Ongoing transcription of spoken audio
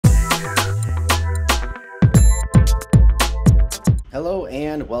Hello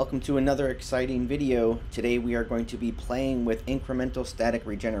and welcome to another exciting video. Today we are going to be playing with incremental static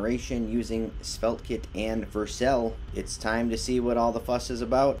regeneration using SvelteKit and Vercel. It's time to see what all the fuss is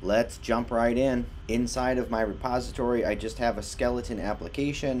about. Let's jump right in. Inside of my repository I just have a skeleton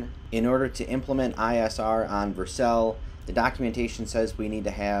application. In order to implement ISR on Vercel, the documentation says we need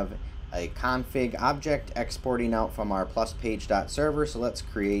to have a config object exporting out from our pluspage.server. So let's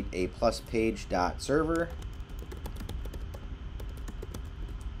create a pluspage.server.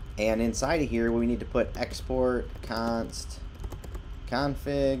 And inside of here, we need to put export const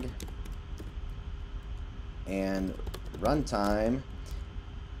config and runtime.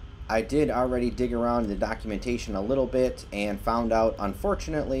 I did already dig around the documentation a little bit and found out,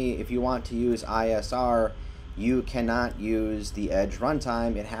 unfortunately, if you want to use ISR, you cannot use the Edge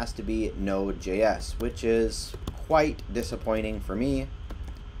runtime. It has to be Node.js, which is quite disappointing for me.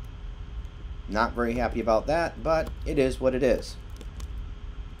 Not very happy about that, but it is what it is.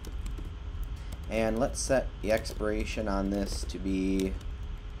 And let's set the expiration on this to be,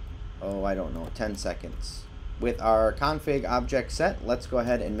 I don't know, 10 seconds. With our config object set, let's go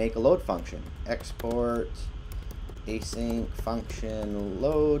ahead and make a load function. Export async function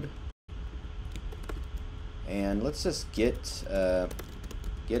load. And let's just get a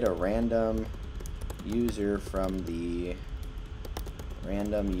random user from the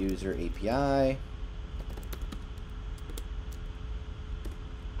random user API.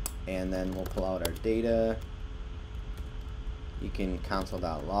 And then we'll pull out our data. You can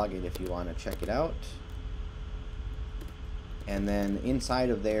console.log it if you want to check it out. And then inside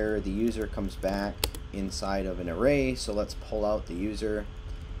of there, the user comes back inside of an array. So let's pull out the user,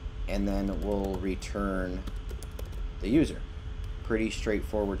 and then we'll return the user. Pretty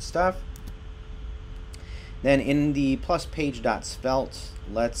straightforward stuff. Then in the pluspage.svelte,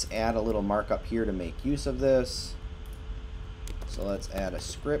 let's add a little markup here to make use of this. So let's add a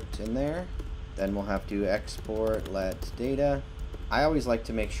script in there. Then we'll have to export let data. I always like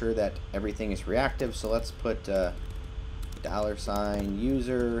to make sure that everything is reactive, so let's put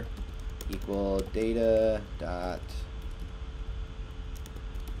 $user equal data dot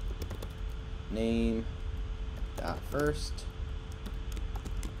name dot first.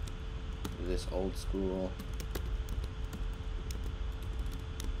 Do this old school.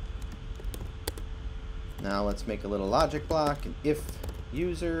 Now let's make a little logic block, and if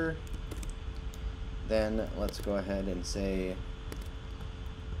user, then let's go ahead and say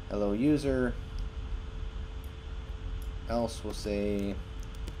hello user, else we'll say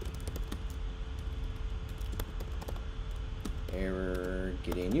error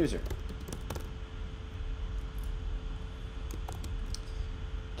getting user.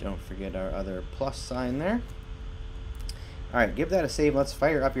 Don't forget our other plus sign there. Alright, give that a save. Let's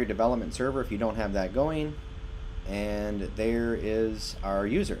fire up your development server if you don't have that going. And there is our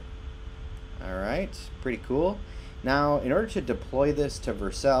user. Alright, pretty cool. Now, in order to deploy this to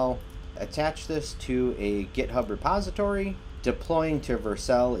Vercel, attach this to a GitHub repository. Deploying to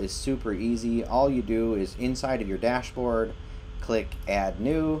Vercel is super easy. All you do is inside of your dashboard, click Add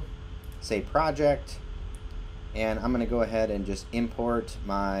New, say Project, and I'm going to go ahead and just import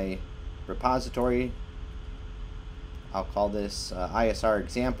my repository. I'll call this ISR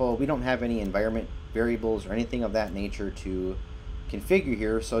example. We don't have any environment variables or anything of that nature to configure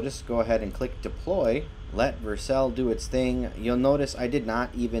here, so just go ahead and click deploy. Let Vercel do its thing. You'll notice I did not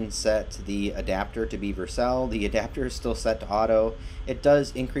even set the adapter to be Vercel. The adapter is still set to auto. It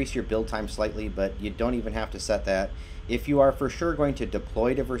does increase your build time slightly, but you don't even have to set that. If you are for sure going to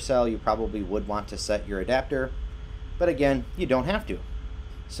deploy to Vercel, you probably would want to set your adapter, but again, you don't have to.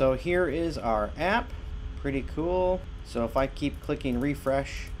 So here is our app. Pretty cool. So if I keep clicking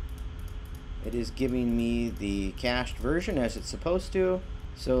refresh, it is giving me the cached version as it's supposed to.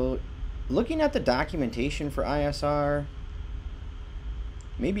 So looking at the documentation for ISR,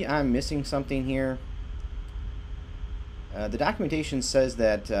 maybe I'm missing something here. The documentation says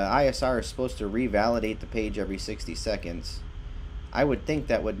that ISR is supposed to revalidate the page every 60 seconds. I would think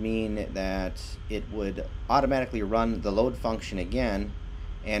that would mean that it would automatically run the load function again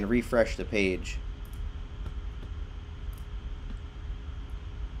and refresh the page.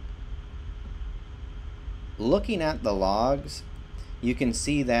 Looking at the logs, you can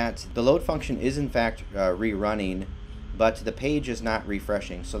see that the load function is in fact rerunning, but the page is not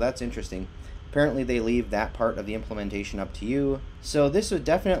refreshing, so that's interesting. Apparently they leave that part of the implementation up to you. So this would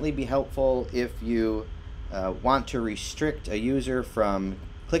definitely be helpful if you want to restrict a user from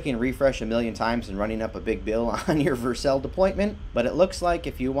clicking refresh a million times and running up a big bill on your Vercel deployment. But it looks like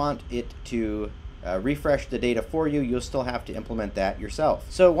if you want it to refresh the data for you. You'll still have to implement that yourself.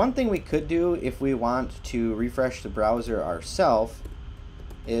 So one thing we could do if we want to refresh the browser ourselves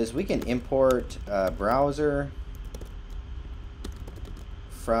is we can import a browser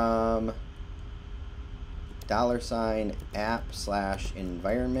from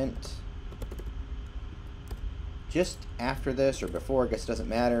 $app/environment. Just after this or before, I guess it doesn't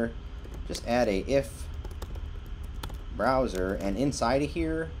matter. Just add a if browser, and inside of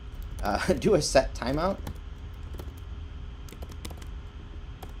here, do a set timeout.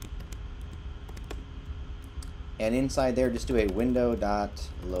 And inside there, just do a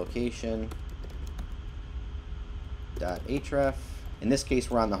window.location.href. In this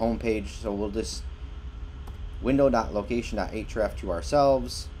case, we're on the home page, so we'll just window.location.href to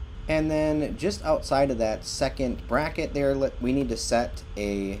ourselves. And then just outside of that second bracket there, we need to set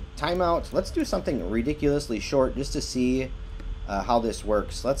a timeout. Let's do something ridiculously short just to see how this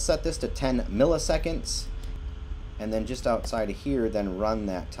works. Let's set this to 10 milliseconds. And then just outside of here, then run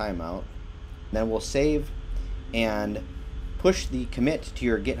that timeout. Then we'll save and push the commit to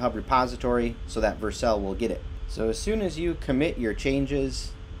your GitHub repository so that Vercel will get it. So as soon as you commit your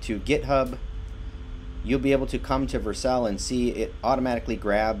changes to GitHub, you'll be able to come to Vercel and see it automatically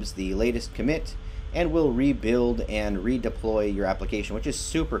grabs the latest commit and will rebuild and redeploy your application, which is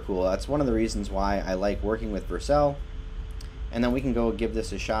super cool. That's one of the reasons why I like working with Vercel. And then we can go give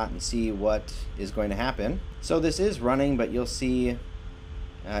this a shot and see what is going to happen. So this is running, but you'll see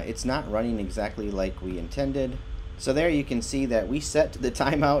it's not running exactly like we intended. So there you can see that we set the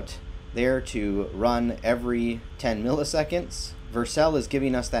timeout there to run every 10 milliseconds. Vercel is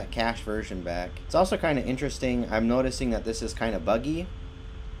giving us that cache version back. It's also kind of interesting. I'm noticing that this is kind of buggy.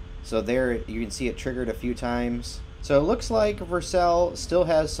 So there you can see it triggered a few times. So it looks like Vercel still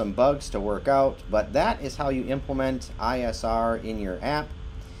has some bugs to work out, but that is how you implement ISR in your app.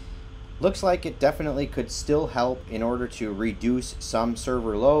 Looks like it definitely could still help in order to reduce some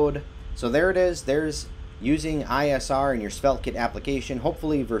server load. So there it is. There's using ISR in your SvelteKit application.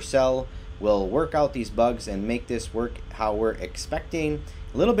 Hopefully Vercel will work out these bugs and make this work how we're expecting.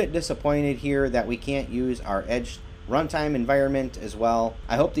 A little bit disappointed here that we can't use our Edge runtime environment as well.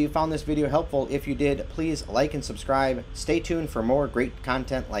 I hope that you found this video helpful. If you did, please like and subscribe. Stay tuned for more great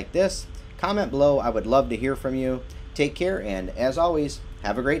content like this. Comment below. I would love to hear from you. Take care, and as always,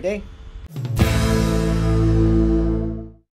 have a great day.